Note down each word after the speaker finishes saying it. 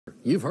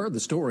You've heard the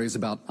stories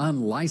about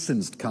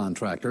unlicensed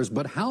contractors,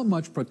 but how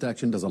much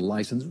protection does a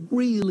license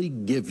really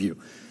give you?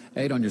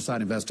 8 On Your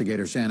Side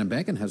investigator Shannon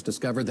Bacon has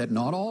discovered that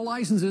not all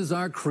licenses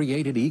are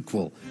created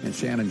equal. And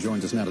Shannon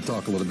joins us now to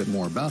talk a little bit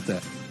more about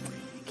that.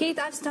 Keith,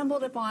 I've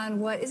stumbled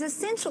upon what is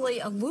essentially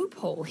a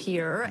loophole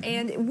here.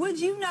 And would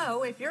you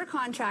know if your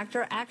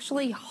contractor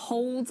actually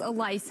holds a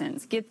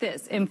license? Get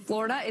this, in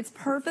Florida, it's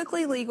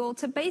perfectly legal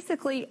to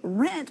basically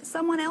rent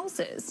someone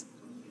else's.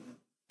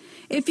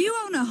 If you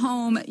own a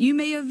home, you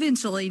may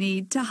eventually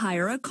need to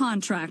hire a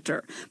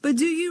contractor. But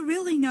do you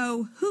really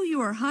know who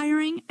you are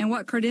hiring and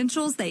what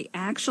credentials they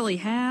actually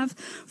have?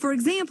 For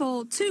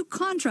example, 2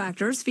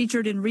 contractors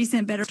featured in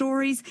recent Better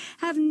Stories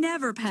have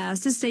never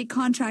passed a state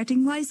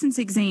contracting license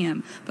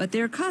exam, but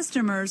their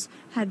customers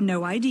had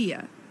no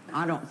idea.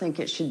 I don't think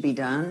it should be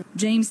done.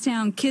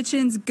 Jamestown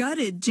Kitchens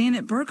gutted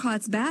Janet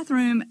Burkhott's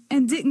bathroom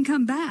and didn't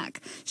come back.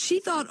 She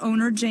thought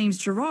owner James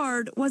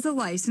Gerard was a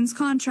licensed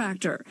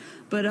contractor.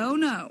 But oh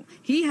no,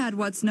 he had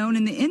what's known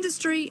in the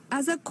industry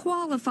as a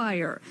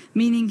qualifier,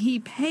 meaning he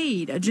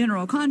paid a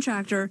general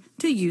contractor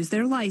to use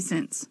their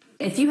license.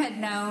 If you had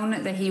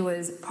known that he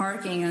was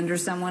parking under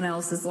someone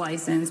else's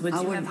license, would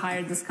you have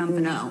hired this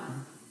company?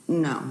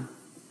 No.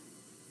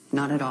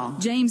 Not at all.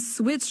 James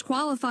switched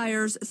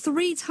qualifiers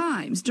 3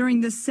 times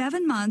during the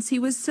 7 months he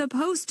was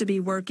supposed to be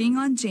working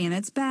on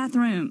Janet's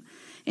bathroom.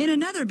 In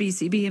another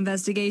BCB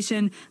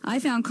investigation, I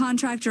found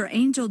contractor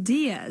Angel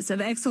Diaz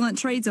of Excellent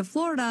Trades of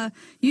Florida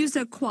used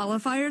a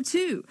qualifier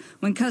too.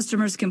 When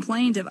customers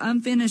complained of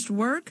unfinished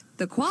work,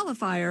 the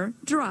qualifier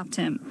dropped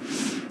him.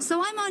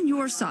 So I'm on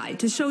your side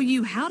to show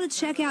you how to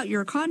check out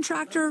your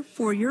contractor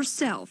for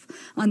yourself.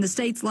 On the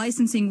state's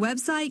licensing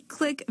website,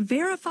 click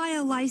Verify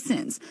a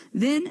License,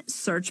 then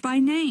search by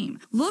name.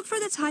 Look for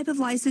the type of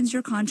license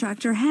your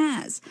contractor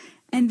has.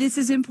 And this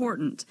is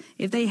important.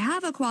 If they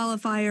have a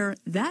qualifier,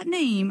 that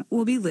name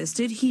will be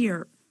listed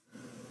here.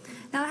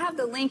 Now, I have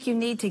the link you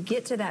need to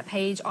get to that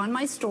page on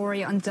my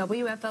story on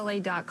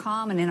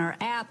WFLA.com and in our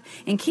app.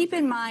 And keep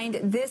in mind,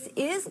 this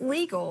is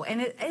legal,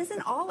 and it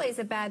isn't always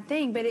a bad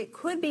thing, but it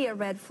could be a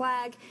red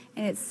flag,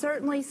 and it's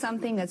certainly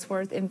something that's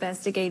worth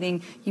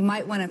investigating. You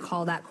might want to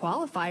call that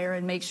qualifier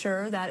and make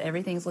sure that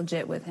everything's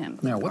legit with him.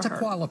 Now, what's a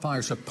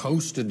qualifier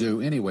supposed to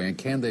do anyway, and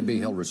can they be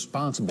held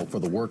responsible for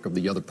the work of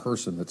the other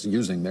person that's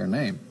using their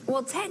name?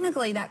 Well,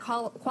 technically, that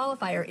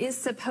qualifier is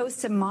supposed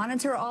to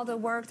monitor all the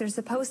work. They're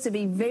supposed to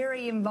be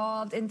very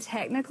involved. And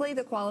technically,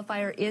 the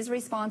qualifier is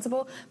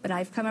responsible, but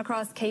I've come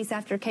across case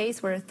after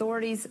case where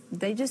authorities,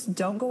 they just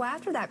don't go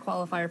after that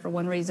qualifier for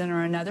one reason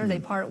or another. They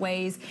part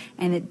ways,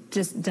 and it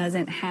just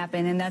doesn't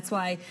happen. And that's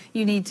why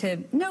you need to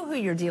know who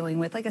you're dealing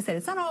with. Like I said,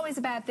 it's not always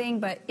a bad thing,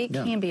 but it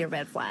can be a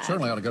red flag.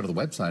 Certainly ought to go to the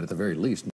website at the very least.